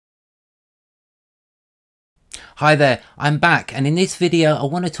Hi there, I'm back, and in this video I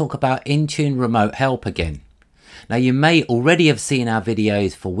want to talk about Intune Remote Help again. Now you may already have seen our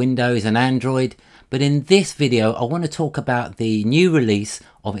videos for Windows and Android, but in this video I want to talk about the new release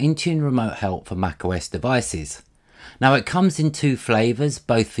of Intune Remote Help for macOS devices. Now it comes in two flavors,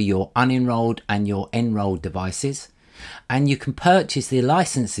 both for your unenrolled and your enrolled devices, and you can purchase the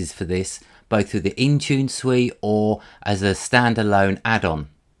licenses for this both through the Intune suite or as a standalone add-on.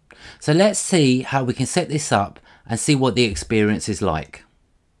 So let's see how we can set this up and see what the experience is like.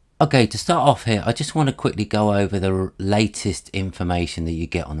 Okay, to start off here, I just want to quickly go over the latest information that you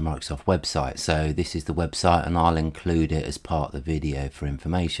get on the Microsoft website. So this is the website and I'll include it as part of the video for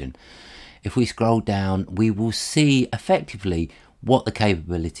information. If we scroll down, we will see effectively what the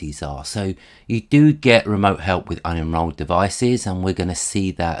capabilities are. So you do get remote help with unenrolled devices, and we're going to see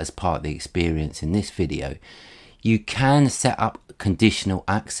that as part of the experience in this video. You can set up conditional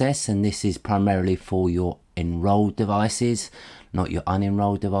access, and this is primarily for your enrolled devices, not your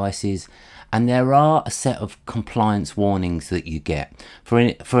unenrolled devices. And there are a set of compliance warnings that you get. For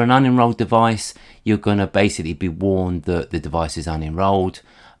an unenrolled device, you're going to basically be warned that the device is unenrolled.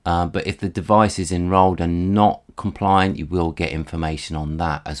 But if the device is enrolled and not compliant, you will get information on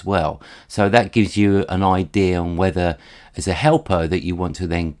that as well. So that gives you an idea on whether, as a helper, that you want to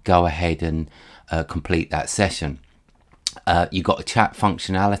then go ahead and complete that session. You've got a chat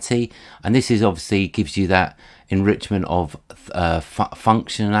functionality, and this is obviously gives you that enrichment of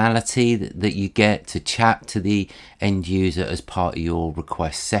functionality that you get to chat to the end user as part of your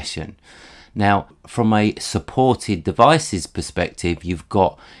request session. Now, from a supported devices perspective, you've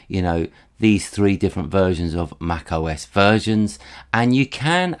got, these three different versions of macOS versions, and you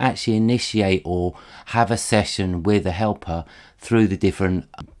can actually initiate or have a session with a helper through the different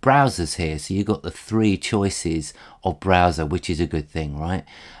browsers here. So you've got the three choices of browser, which is a good thing, right?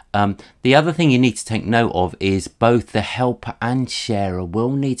 The other thing you need to take note of is both the helper and sharer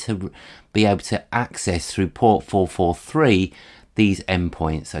will need to be able to access through port 443 these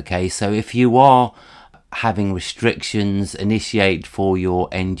endpoints. Okay, so if you are having restrictions initiate for your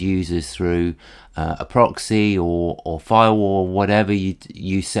end users through a proxy or firewall, or whatever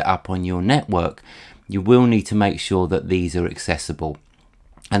you set up on your network, you will need to make sure that these are accessible.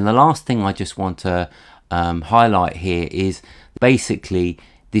 And the last thing I just want to highlight here is basically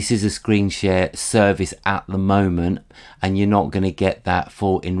this is a screen share service at the moment, and you're not going to get that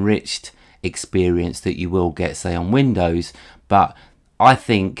full enriched experience that you will get, say, on Windows. But I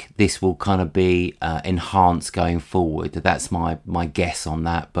think this will kind of be enhanced going forward. That's my guess on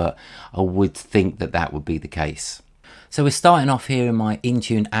that, but I would think that that would be the case. So we're starting off here in my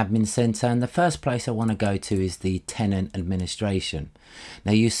Intune Admin Center, and the first place I want to go to is the Tenant Administration.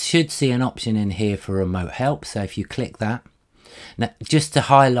 Now you should see an option in here for Remote Help, so if you click that. Now, just to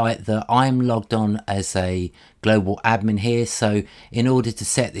highlight that I'm logged on as a global admin here, so in order to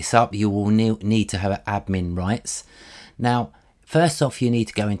set this up, you will need to have admin rights. Now, first off, you need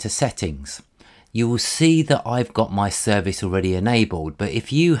to go into settings. You will see that I've got my service already enabled, but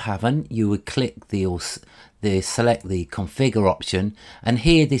if you haven't, you would click select the configure option, and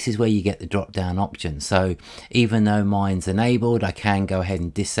here this is where you get the drop down option. So even though mine's enabled, I can go ahead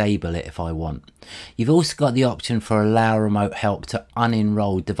and disable it if I want. You've also got the option for allow remote help to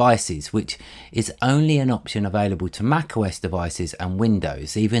unenrolled devices, which is only an option available to macOS devices and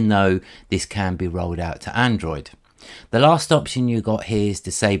Windows, even though this can be rolled out to Android. The last option you got here is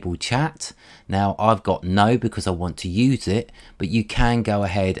disable chat. Now I've got no because I want to use it, but you can go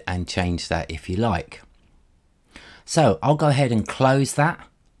ahead and change that if you like. So I'll go ahead and close that.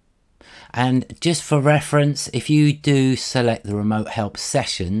 And just for reference, if you do select the remote help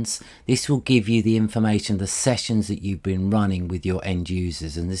sessions, this will give you the information, the sessions that you've been running with your end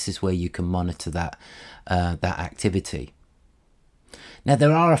users, and this is where you can monitor that activity. Now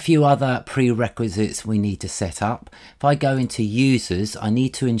there are a few other prerequisites we need to set up. If I go into users, I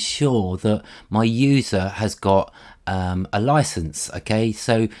need to ensure that my user has got a license. Okay,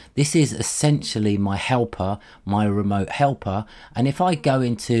 so this is essentially my helper, my remote helper, and if I go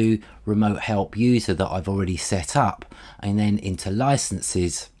into remote help user that I've already set up and then into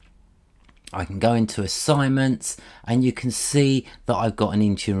licenses, I can go into assignments and you can see that I've got an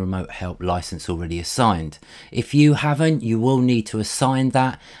Intune Remote Help license already assigned. If you haven't, you will need to assign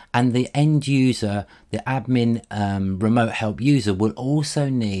that, and the end user, the admin Remote Help user, will also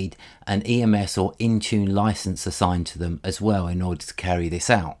need an EMS or Intune license assigned to them as well in order to carry this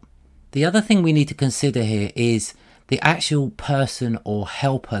out. The other thing we need to consider here is the actual person or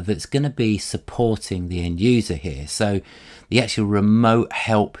helper that's going to be supporting the end user here. So the actual remote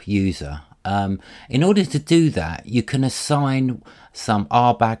help user. in order to do that, you can assign some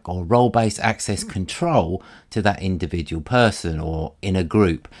RBAC or role-based access control to that individual person or in a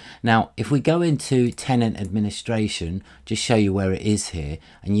group. Now, if we go into tenant administration, just show you where it is here,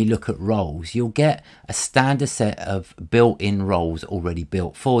 and you look at roles, you'll get a standard set of built-in roles already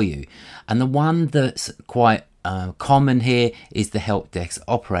built for you. And the one that's quite common here is the help desk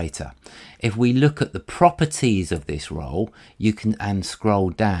operator. If we look at the properties of this role, you can and scroll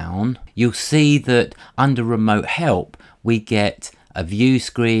down, you'll see that under remote help we get a view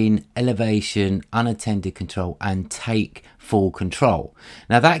screen, elevation, unattended control, and take full control.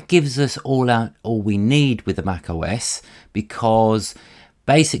 Now that gives us all we need with the macOS, because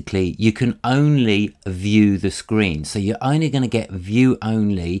basically you can only view the screen, so you're only going to get view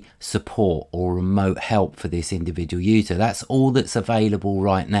only support or remote help for this individual user. That's all that's available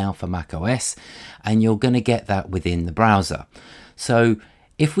right now for macOS, and you're going to get that within the browser. So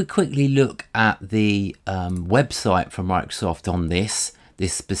if we quickly look at the website from Microsoft on this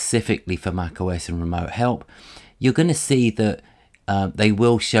specifically for macOS and remote help, you're going to see that they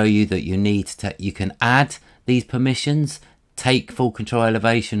will show you that you can add these permissions, take full control,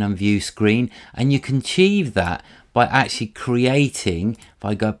 elevation, and view screen, and you can achieve that by actually creating, if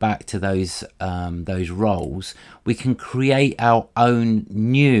I go back to those roles, we can create our own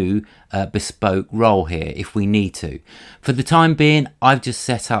new bespoke role here if we need to. For the time being, I've just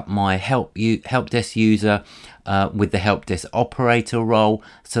set up my help desk user with the help desk operator role,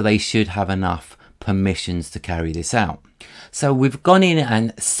 so they should have enough permissions to carry this out. So we've gone in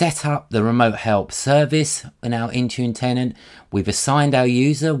and set up the remote help service in our Intune tenant. We've assigned our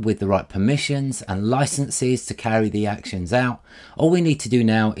user with the right permissions and licenses to carry the actions out. All we need to do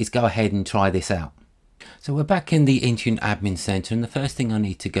now is go ahead and try this out. So we're back in the Intune Admin Center, and the first thing I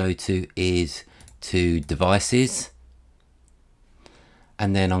need to go to is to Devices.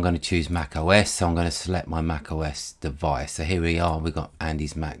 And then I'm going to choose macOS, so I'm going to select my macOS device. So here we are, we've got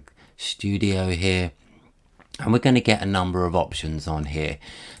Andy's Mac Studio here. And we're going to get a number of options on here.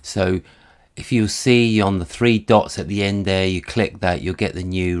 So if you'll see on the 3 dots at the end there, you click that, you'll get the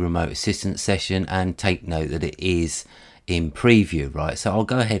new remote assistance session, and take note that it is in preview, right? So I'll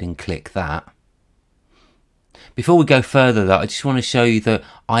go ahead and click that. Before we go further though, I just want to show you that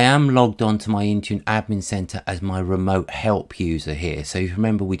I am logged on to my Intune Admin Center as my remote help user here. So you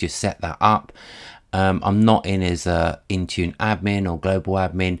remember we just set that up. I'm not in as a Intune admin or global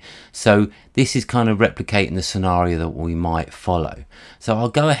admin, so this is kind of replicating the scenario that we might follow. So I'll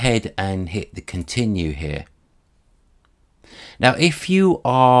go ahead and hit the continue here. Now if you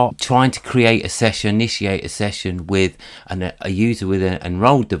are trying to create a session, initiate a session with a user with an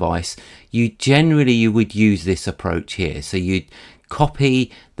enrolled device, you would use this approach here. So you'd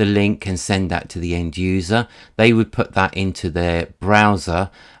copy the link and send that to the end user. They would put that into their browser,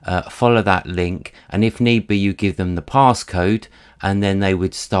 follow that link, and if need be you give them the passcode, and then they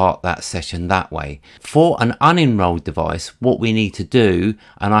would start that session that way. For an unenrolled device, what we need to do,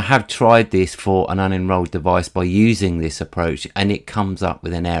 and I have tried this for an unenrolled device by using this approach, and it comes up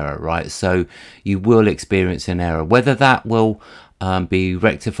with an error, right? So you will experience an error. Whether that will be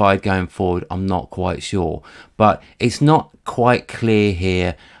rectified going forward, I'm not quite sure, but it's not quite clear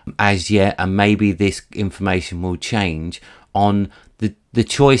here as yet, and maybe this information will change on the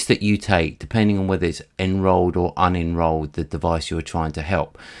choice that you take depending on whether it's enrolled or unenrolled, the device you're trying to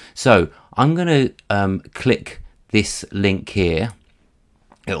help. So I'm going to click this link here.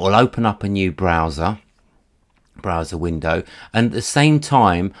 It will open up a new browser window, and at the same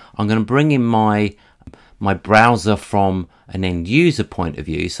time I'm going to bring in my browser from an end user point of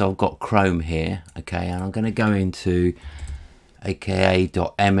view. So I've got Chrome here, okay, and I'm going to go into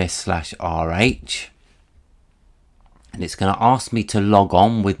aka.ms/rh, and it's going to ask me to log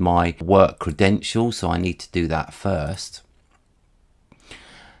on with my work credentials, so I need to do that first.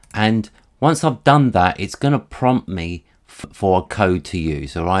 And once I've done that, it's going to prompt me for a code to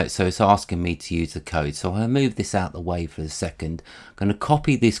use. All right, so it's asking me to use the code, so I'll move this out the way for a second. I'm going to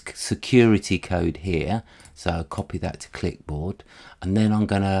copy this security code here, so I'll copy that to clipboard, and then I'm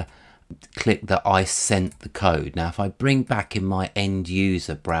going to click that I sent the code. Now if I bring back in my end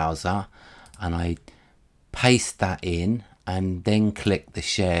user browser and I paste that in and then click the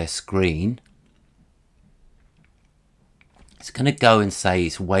share screen, it's going to go and say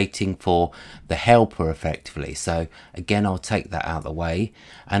it's waiting for the helper effectively. So again, I'll take that out of the way,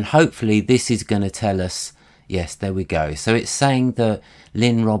 and hopefully this is going to tell us, yes, there we go. So it's saying that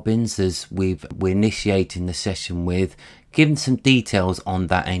Lynn Robbins, as we're initiating the session with, given some details on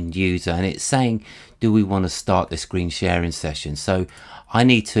that end user, and it's saying, do we want to start the screen sharing session? So I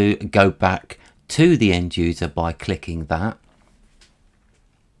need to go back to the end user by clicking that.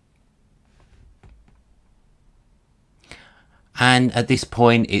 And at this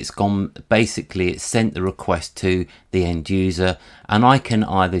point it's gone, basically it's sent the request to the end user, and I can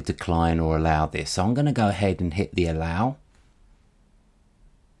either decline or allow this. So I'm going to go ahead and hit the allow.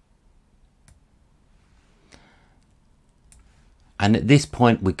 And at this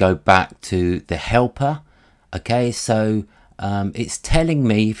point we go back to the helper. Okay, so it's telling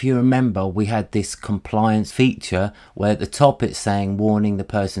me, if you remember, we had this compliance feature where at the top it's saying warning, the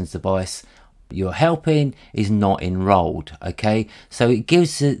person's device you're helping is not enrolled. Okay, so it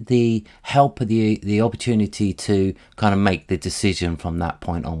gives the helper the opportunity to kind of make the decision from that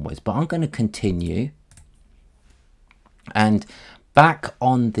point onwards. But I'm going to continue, and back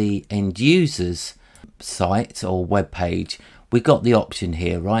on the end user's site or web page, we got the option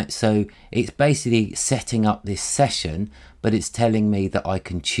here, right? So it's basically setting up this session, but it's telling me that I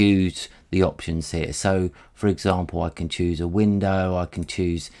can choose the options here. So for example, I can choose a window, I can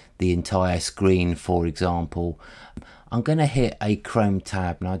choose the entire screen, for example. I'm going to hit a Chrome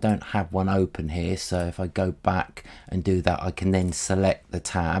tab. Now I don't have one open here, so if I go back and do that, I can then select the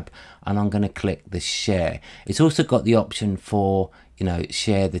tab, and I'm going to click the share. It's also got the option for, you know,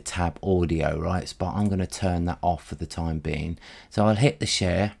 share the tab audio, right? But I'm going to turn that off for the time being. So I'll hit the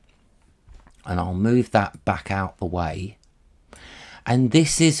share and I'll move that back out the way. And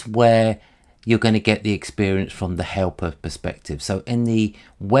this is where you're going to get the experience from the helper perspective. So in the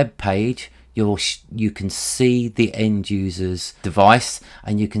web page, you can see the end user's device,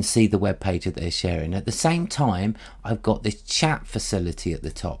 and you can see the web page that they're sharing. At the same time, I've got this chat facility at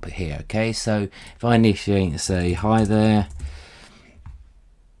the top here. Okay, so if I initiate and say hi there,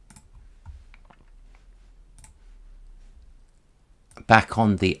 back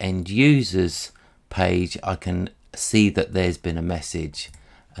on the end user's page, I can see that there's been a message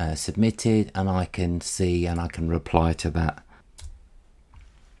submitted, and I can see and I can reply to that.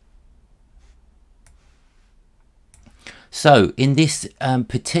 So in this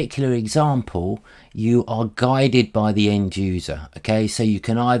particular example, you are guided by the end user. Okay, so you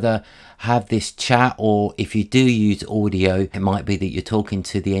can either have this chat, or if you do use audio, it might be that you're talking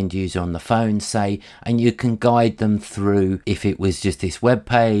to the end user on the phone, say, and you can guide them through, if it was just this web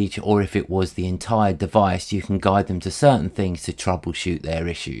page or if it was the entire device, you can guide them to certain things to troubleshoot their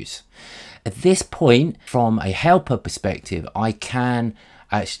issues. At this point, from a helper perspective, I can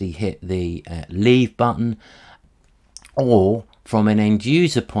actually hit the leave button, or from an end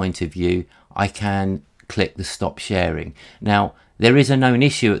user point of view, I can click the stop sharing. Now, there is a known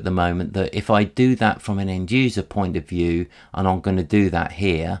issue at the moment that if I do that from an end user point of view, and I'm going to do that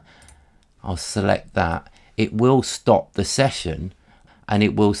here, I'll select that, it will stop the session and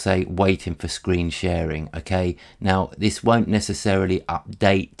it will say waiting for screen sharing. Okay, now this won't necessarily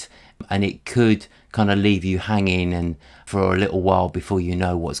update, and it could kind of leave you hanging and for a little while before you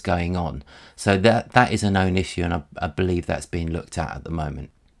know what's going on. So that is a known issue, and I believe that's being looked at the moment.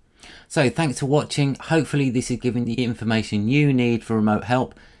 So thanks for watching. Hopefully this is giving you the information you need for remote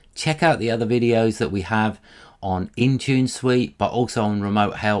help. Check out the other videos that we have on Intune Suite, but also on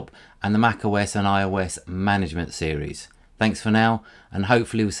remote help and the macOS and iOS management series. Thanks for now, and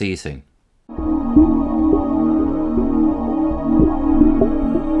hopefully we'll see you soon.